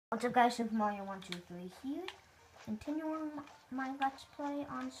What's up guys, Super Mario 123 here, continuing my Let's Play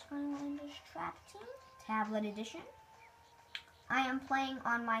on Skylanders Trap Team, Tablet Edition. I am playing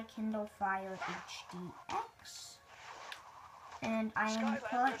on my Kindle Fire HDX, and I am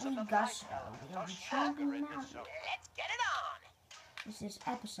currently Gusto, the Enchanted Mountain. Let's get it on! This is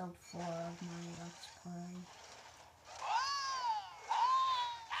episode 4 of my Let's Play.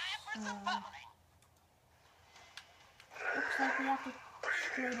 Looks like we have to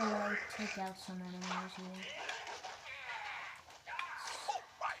straight away take out some enemies here.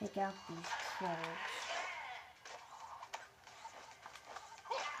 Take out these trolls.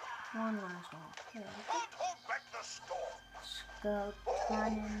 One last one. Here. Let's go try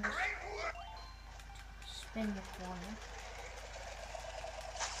and spin the corner.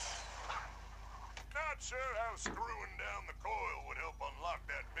 Not sure how screwing down the coil would help unlock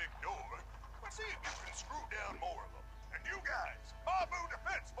that big door, but see if you can screw down more of them. And you guys, Babu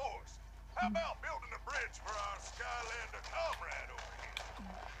Defense Force, how about building a bridge for our Skylander comrade over here?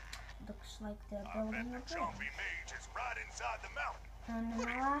 Looks like they're building a bridge. Zombie mage is right inside the mountain. And in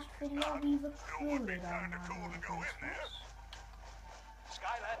the last video, we recruited our Mario Defense Force.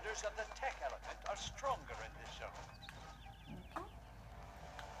 Skylanders of the tech element are stronger in this zone. Okay.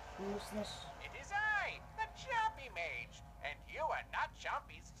 Who's this? It is I, the Jumpy Mage. And you are not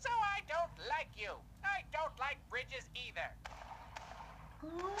Jumpies, so I don't like you. I don't like bridges either.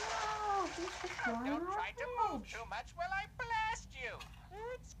 Oh, he's destroying Don't try to move bridge. too much while I blast you.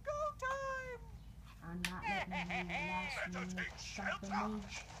 It's go time. I'm not letting you last minute Jumpy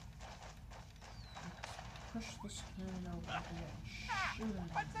Mage. Let's push this cannon over here and shoot him.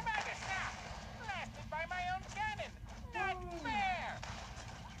 What's the matter now? Blasted by my own cannon. Not fair.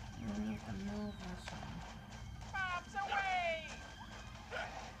 We have to move this one. Bombs away.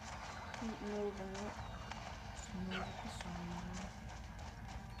 Keep moving it. Let's move it this way.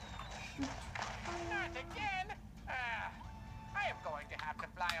 Shoot. Not again. I am going to have to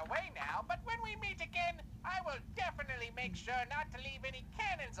fly away now, but when we meet again, I will definitely make sure not to leave any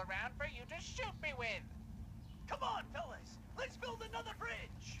cannons around for you to shoot me with. Come on, fellas. Let's build another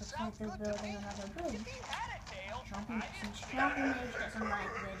bridge. Looks like they're building another bridge. If you had a tail, Since Jumpy Mage doesn't like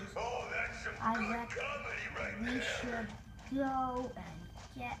bridges, I reckon we should go and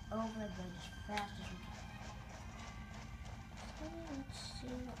get over the bridge as fast as we can. So let's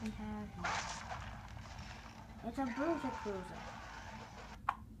see what we have here. It's a bruiser cruiser.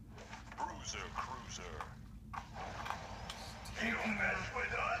 Bruiser Cruiser. You mess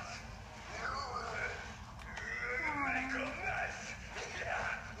with us? Make a mess. Yeah,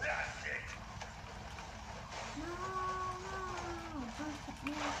 that's it. No, don't hit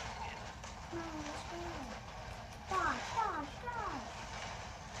me. No, let's go. Dodge.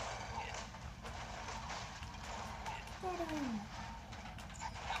 Get him.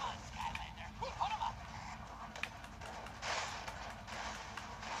 Come on, Skylander. Put him up.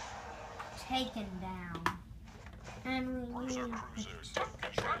 Taken down. And we Bruiser need Cruiser to stick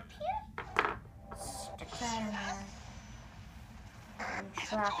the trap here. Stick that in there. And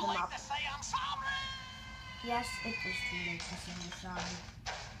trap him up. To say I'm sorry. Yes, it is too late to say you're sorry.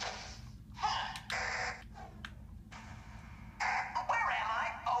 Where am I?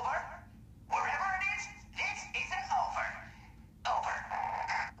 Over? Wherever it is, this isn't over. Over.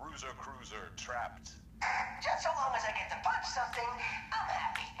 Bruiser Cruiser trapped. Just so long as I get to punch something, I'm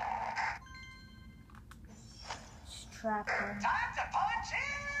happy. Let's trap him. Time to punch in!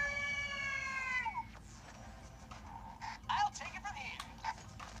 I'll take it from here.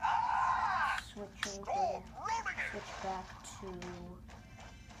 Ah! Switch over. Rolling it. Switch back to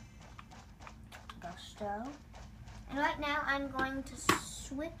Gusto. And right now I'm going to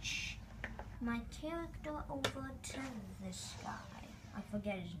switch my character over to this guy. I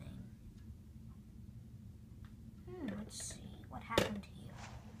forget his name. Let's see what happened here.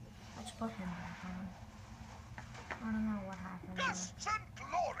 Let's put him back on. I don't know what happened here. Gusts and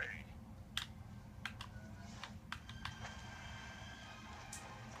glory.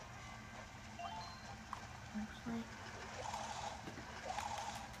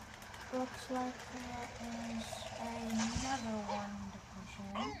 Looks like there is another one to push in.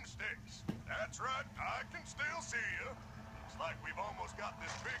 Boomsticks. That's right. I can still see you. Looks like we've almost got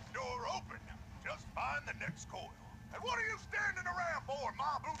this big door open. Just find the next coil. And what are you standing around for,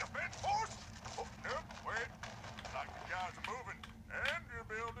 Babu Defense Force? Oh, nope, wait. Looks like the guys are moving. And you're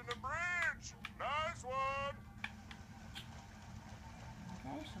building a bridge. Nice one.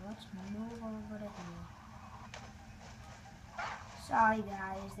 Okay, so let's move over to here. Sorry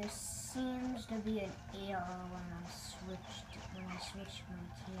guys, there seems to be an error when I switch my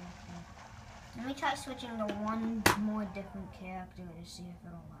character. Let me try switching to one more different character to see if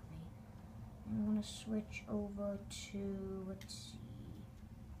it'll work. I'm gonna switch over to, let's see,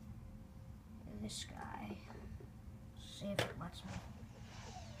 this guy. See if it lets me.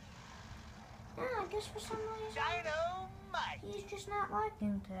 Yeah, I guess for some reason Dynamite! he's just not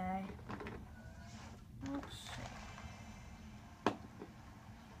liking today. Let's see.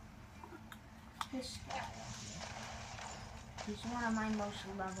 This guy right here. He's one of my most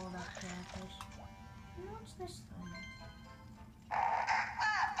leveled up characters. What's this thing?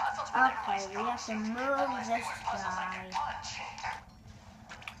 Okay, we have to move this guy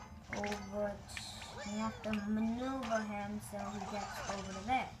over. We have to maneuver him so he gets over to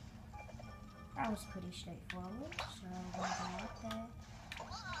there. That was pretty straightforward, so we're going to go up there.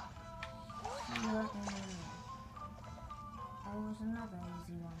 That was another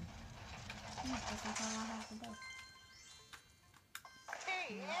easy one. This is all I have to do.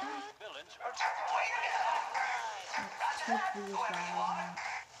 Villains are Let's take these guys out.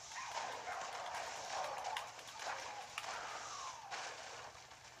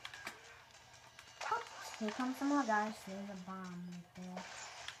 Oh, here come some more guys. There's a bomb right there.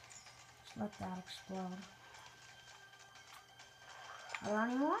 Just let that explode. Are there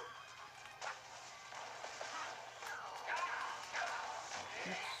any more?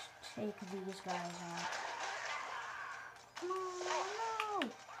 Let's take these guys out. Come on, no!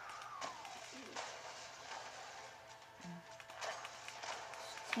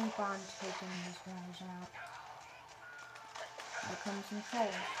 Let's keep on taking these guys out. Here comes some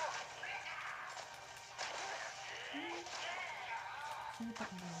trolls. Keep it going.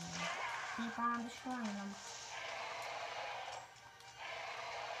 Keep on destroying them.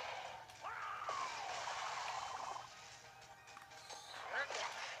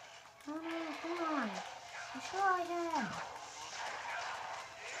 Oh no, come on. Destroy him.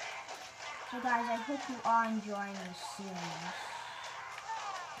 So guys, I hope you are enjoying this series.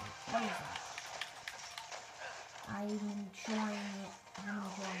 What is that? I'm enjoying it. I'm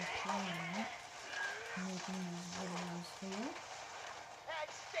enjoying playing it. Making these videos for you. at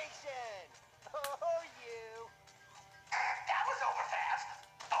station! Oh, you! That was over fast.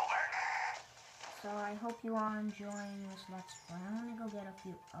 Over. So I hope you are enjoying this Let's Play. I'm gonna go get a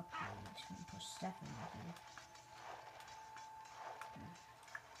few upgrades from Persephone here.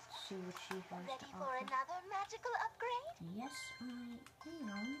 Let's see what she has Ready to for offer. another magical upgrade? Yes, I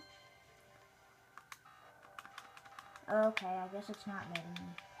am. Okay, I guess it's not letting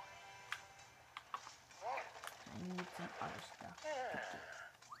me. I need some other stuff.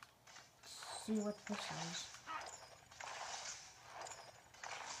 Let's see what this is.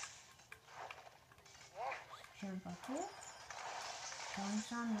 Jump up here.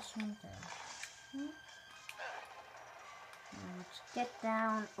 Bounce on this one too. Now let's get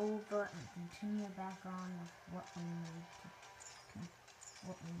down over and continue back on with what we need to do.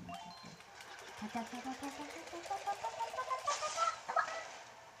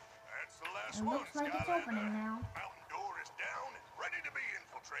 That's the last It one, looks like it's Skylander. opening now. Mountain door is down and ready to be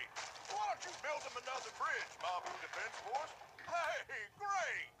infiltrated. Why don't you build them another bridge, Mabu Defense Force? Hey,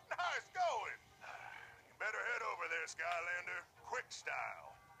 great! Nice going! You better head over there, Skylander. Quick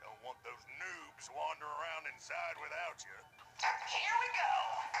style. Don't want those noobs wandering around inside without you. Here we go.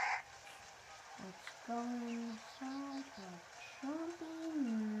 Let's go inside the Chompy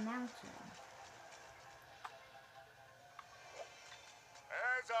Mountain.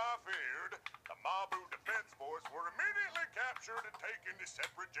 As I feared, the Mabu Defense Force were immediately captured and taken to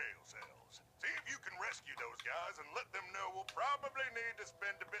separate jail cells. See if you can rescue those guys and let them know we'll probably need to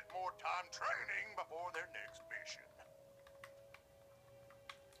spend a bit more time training before their next mission.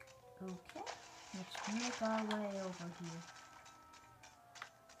 Okay, let's make our way over here.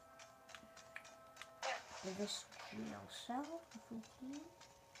 To this jail cell, if we can.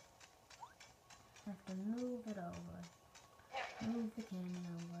 Have to move it over. Move the cannon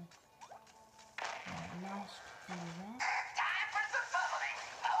over. And blast through that. Time for some bubbling.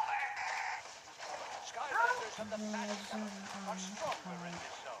 Over. Skylanders of the There's Phantom are stronger in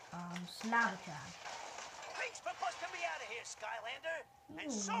this zone. slaughter trap. Thanks for busting me out of here, Skylander. And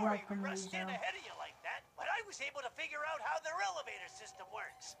You're sorry welcome, for rusting in Weasel. ahead of you like that, but I was able to figure out how their elevator system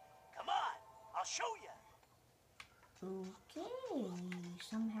works. Come on, I'll show you. Okay,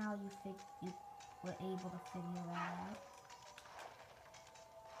 somehow you were able to figure that out.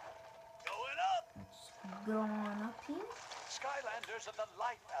 Going up. Let's go on up here. Skylanders of the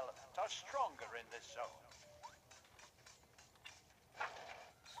life element are stronger in this zone.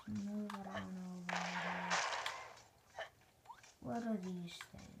 Let's move it on over there. What are these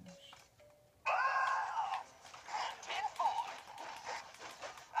things?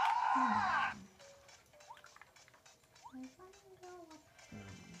 I wonder what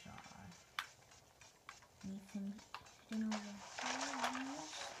those are. anything hidden over here.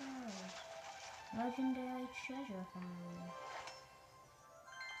 What's this? Legendary treasure found.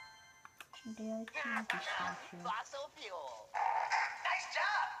 Legendary candy statue. Fossil fuel. Nice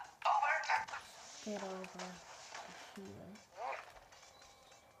job. Over. Get over here.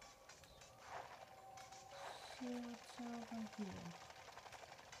 See what's over here.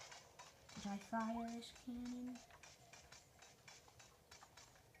 Did I fire this cannon?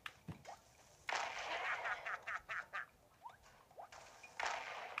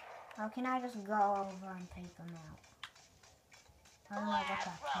 Or can I just go over and take them out? I don't know what that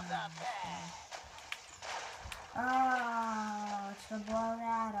cannon is for. Oh, it's to blow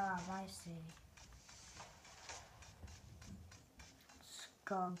that up. I see. Let's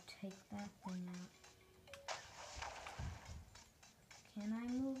go take that thing out. Can I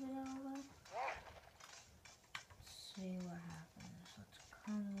move it over? Let's see what happens. Let's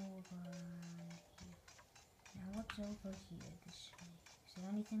come over around here. Now what's over here this way? Is there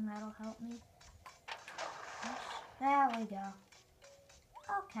anything that'll help me? Yes. There we go.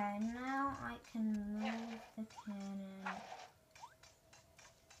 Okay, now I can move the cannon.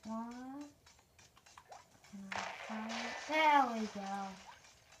 What? Can I fire it? There we go.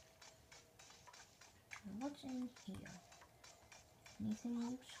 And what's in here? Anything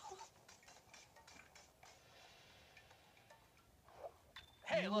useful?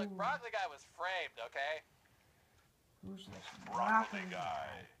 Hey, look, Broccoli Guy was framed, okay? Who's this? Broccoli guy.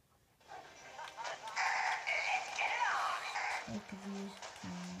 Take these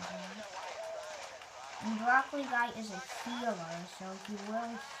things out. And Broccoli Guy is a healer, so he will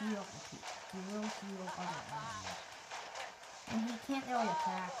heal people. He will heal other enemies. And he can't really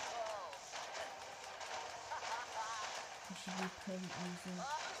attack. It should be pretty easy.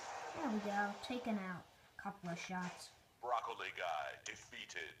 There we go, taken out. Couple of shots. Broccoli guy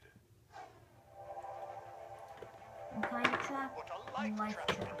defeated. And kind of trap. Put a And light life trap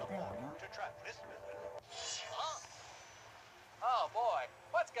trap. in the There we wall go. to trap this villain. Oh boy,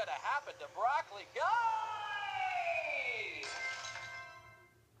 what's gonna happen to Broccoli Guy?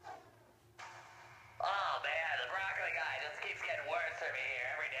 Oh man, the broccoli guy just keeps getting worse for me here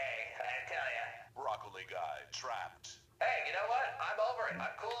every day, I tell ya. Broccoli guy trapped. Hey, you know what? I'm over it.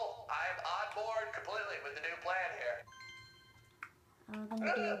 I'm cool. I'm on board completely with the new plan here. I'm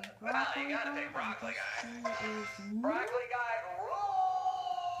gonna do Broccoli you gotta Guy. pick Broccoli Guy. He is new. Broccoli Guy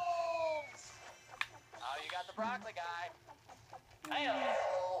rules! Oh, you got the Broccoli Guy.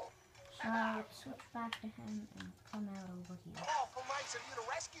 Hey-o. So let's switch back to him and come out over here. Awful nice of you to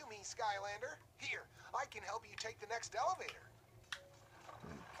rescue me, Skylander. Here, I can help you take the next elevator.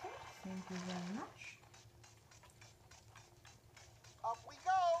 Okay, thank you very much. Up we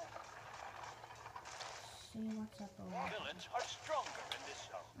go. See what's up over here. Villains are stronger in this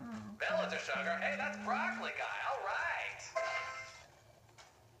zone. Oh, Villains are stronger. Hey, that's Broccoli Guy. All right.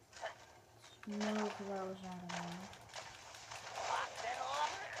 move those out of there.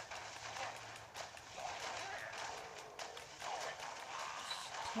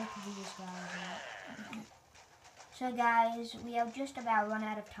 Take these guys out. So guys, we have just about run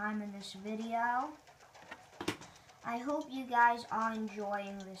out of time in this video. I hope you guys are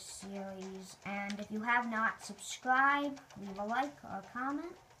enjoying this series, and if you have not subscribed, leave a like or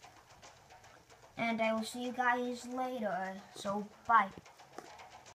comment. And I will see you guys later, so bye.